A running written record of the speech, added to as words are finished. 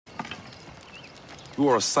You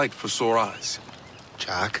are a sight for sore eyes.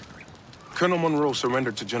 Jack? Colonel Monroe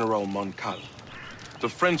surrendered to General Montcalm. The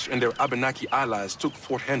French and their Abenaki allies took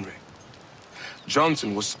Fort Henry.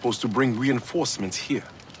 Johnson was supposed to bring reinforcements here.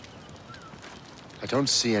 I don't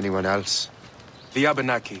see anyone else. The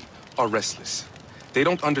Abenaki are restless. They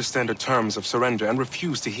don't understand the terms of surrender and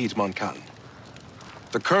refuse to heed Montcalm.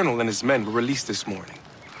 The colonel and his men were released this morning.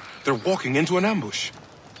 They're walking into an ambush.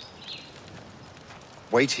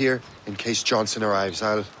 Wait here in case Johnson arrives.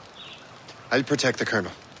 I'll protect the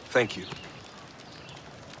colonel. Thank you.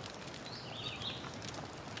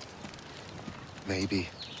 Maybe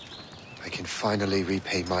I can finally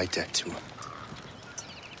repay my debt to him.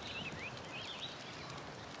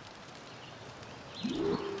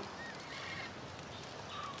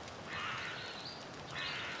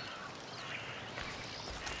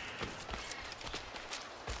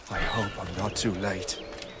 I hope I'm not too late.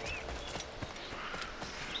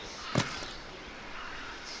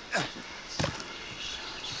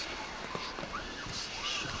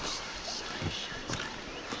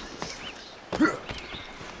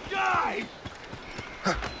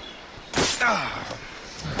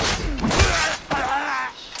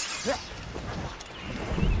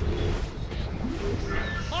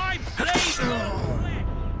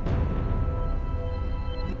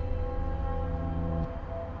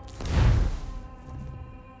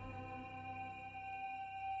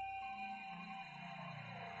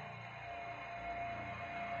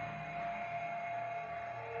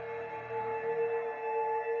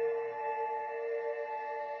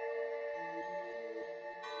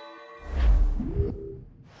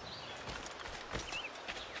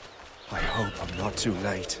 I hope I'm not too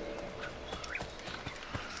late.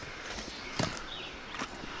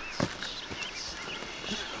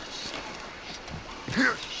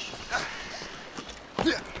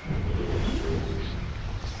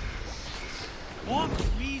 Once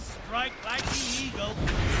we strike like the eagle.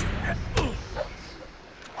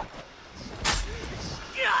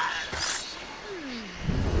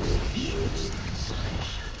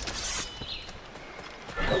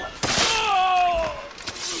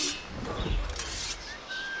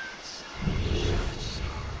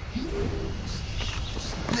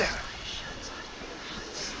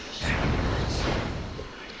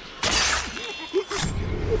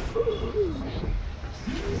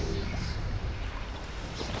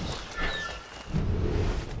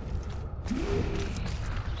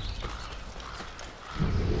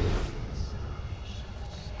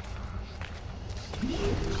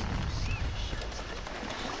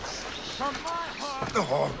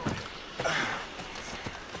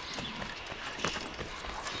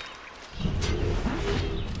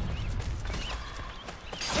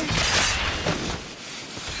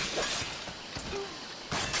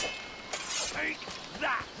 Take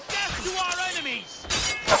that! Death to our enemies!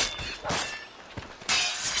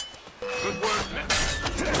 Good work, men.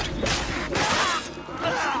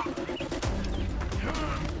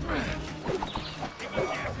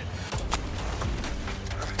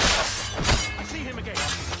 I see him again.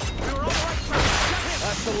 We're on the right track.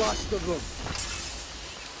 That's the last of them.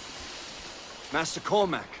 Master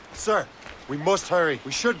Cormac. Sir, we must hurry.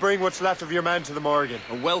 We should bring what's left of your men to the Morgan.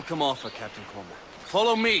 A welcome offer, Captain Cormac.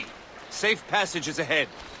 Follow me. Safe passage is ahead.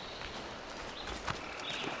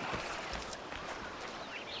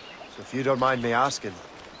 So if you don't mind me asking,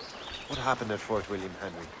 what happened at Fort William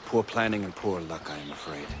Henry? Poor planning and poor luck, I am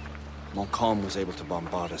afraid. Montcalm was able to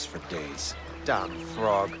bombard us for days. Damn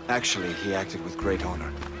frog. Actually, he acted with great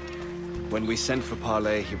honor. When we sent for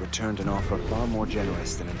parley, he returned an offer far more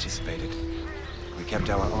generous than anticipated. We kept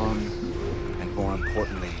our army, and more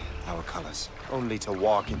importantly, our colors. Only to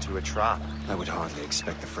walk into a trap. I would hardly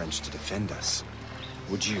expect the French to defend us.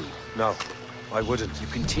 Would you? No, I wouldn't. You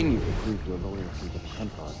continue to prove your loyalty to the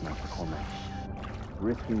Templars, Master Cormac.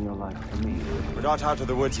 Risking your life for me. We're not out of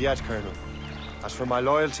the woods yet, Colonel. As for my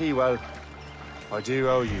loyalty, well, I do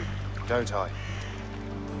owe you, don't I?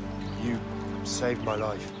 You saved my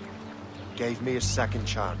life. Gave me a second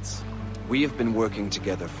chance. We have been working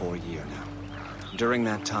together for a year now. During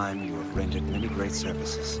that time, you have rendered many great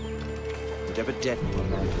services. Whatever debt you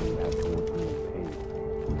imagine you have towards me is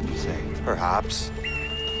paid. Would you say? Perhaps.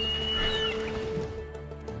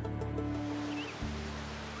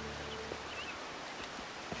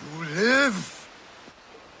 You live!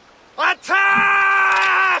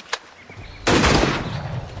 Attack!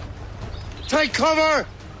 Take cover!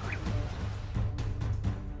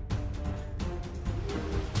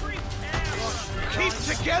 Keep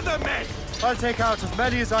together, men! I'll take out as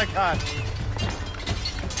many as I can.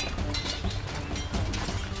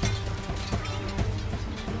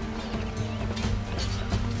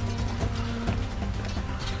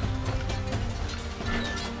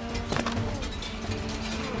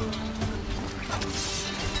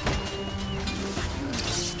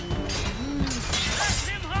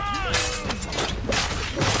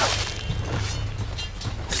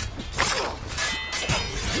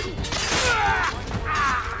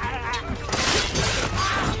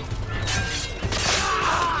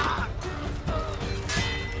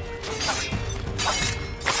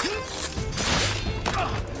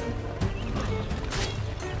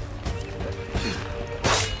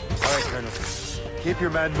 Keep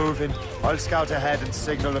your men moving. I'll scout ahead and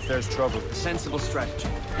signal if there's trouble. A sensible strategy.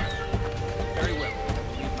 Very well.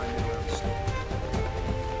 Leave my men roast.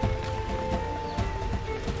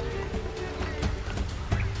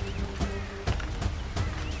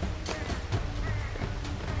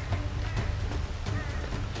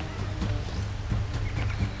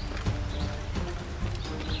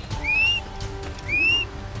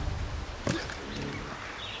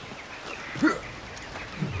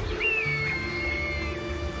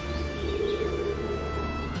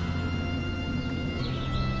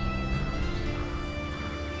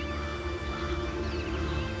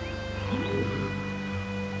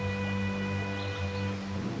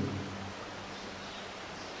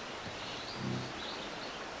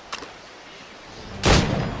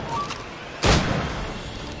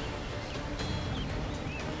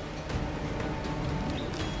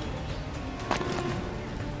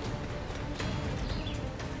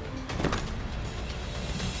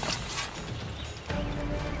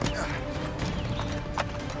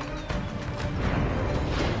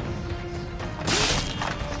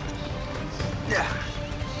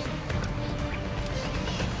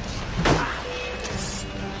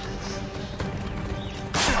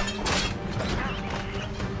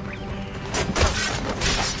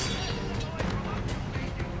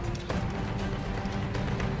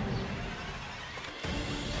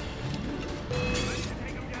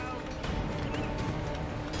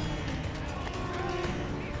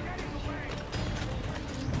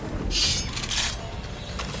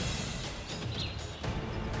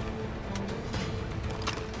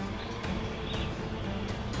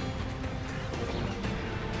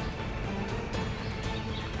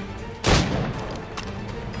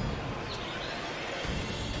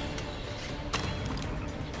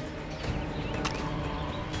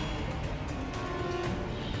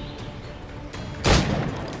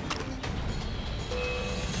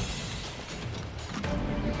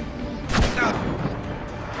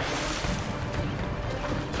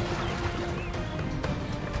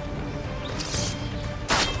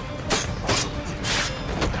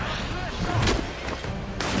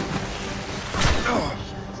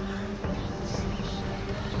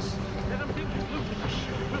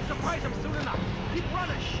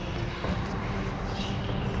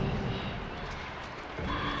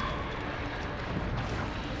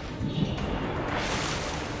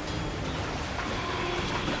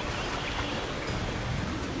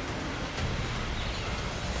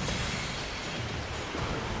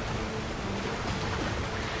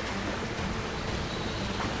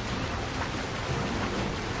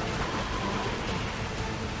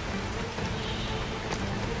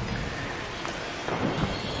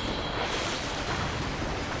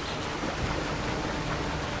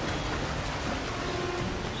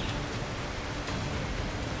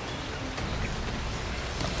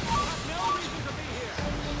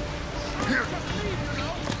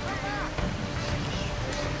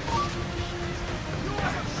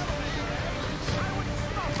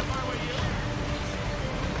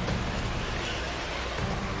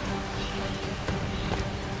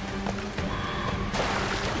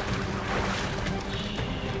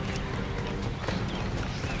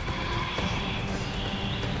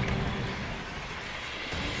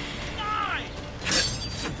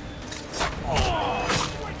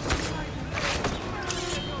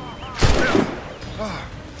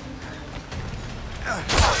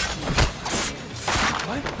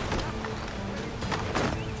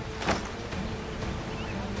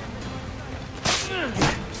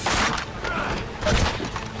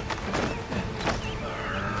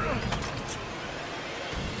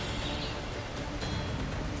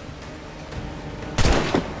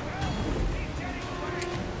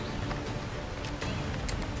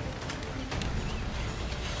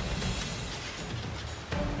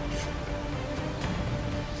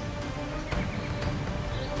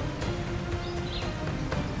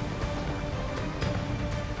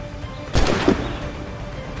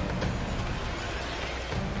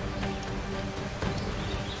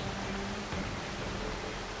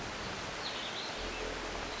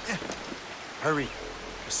 Hurry.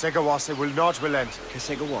 Segawase will not relent.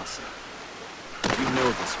 Segawase. You know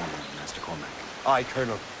this one, Master Cormac. Aye,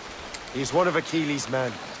 Colonel. He's one of Achilles'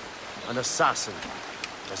 men. An assassin,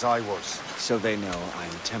 as I was. So they know I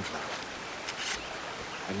am a Templar.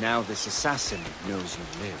 And now this assassin knows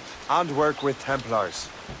you live. And work with Templars.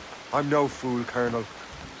 I'm no fool, Colonel.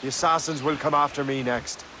 The assassins will come after me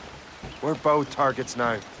next. We're both targets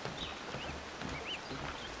now.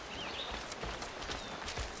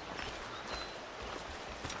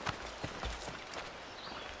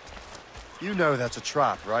 You know that's a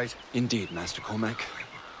trap, right? Indeed, Master Cormac.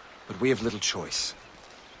 But we have little choice.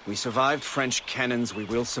 We survived French cannons, we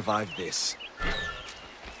will survive this.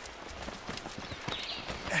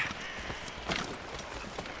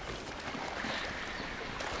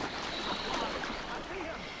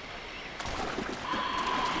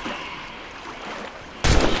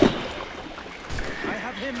 I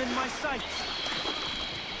have him in my sights.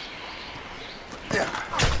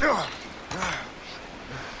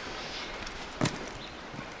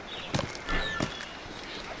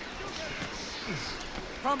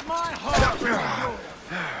 From my heart to yours.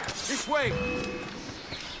 This way.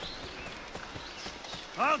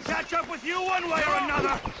 I'll catch up with you one way or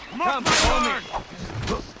another. Mark my word.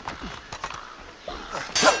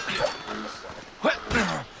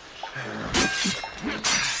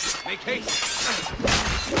 Make haste.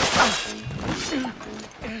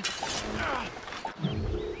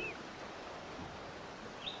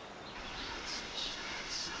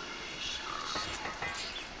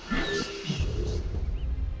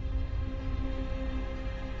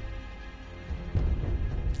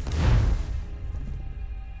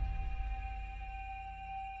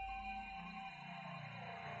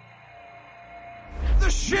 The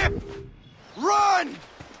ship! Run!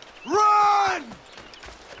 Run!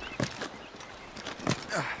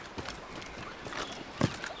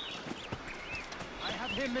 I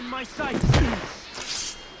have him in my sights.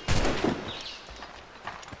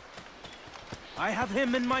 I have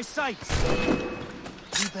him in my sights.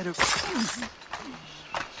 You better...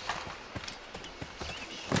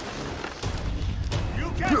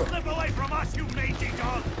 You can't slip away from us, you mangy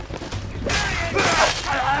dog!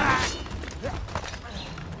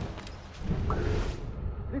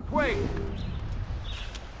 This way!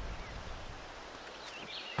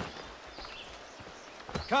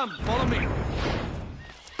 Come, follow me.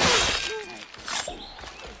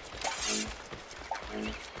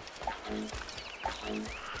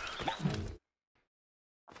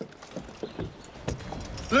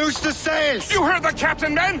 Loose the sails! You heard the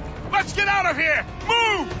captain, men! Let's get out of here!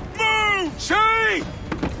 Move! Move! See!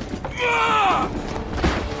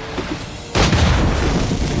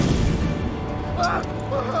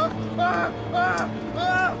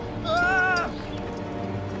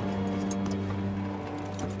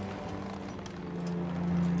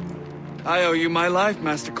 I owe you my life,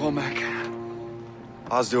 Master Cormac.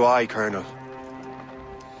 As do I, Colonel.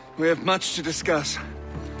 We have much to discuss.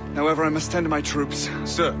 However, I must tend to my troops.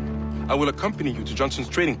 Sir, I will accompany you to Johnson's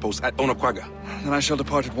trading post at Onaquaga. Then I shall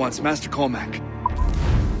depart at once. Master Cormac,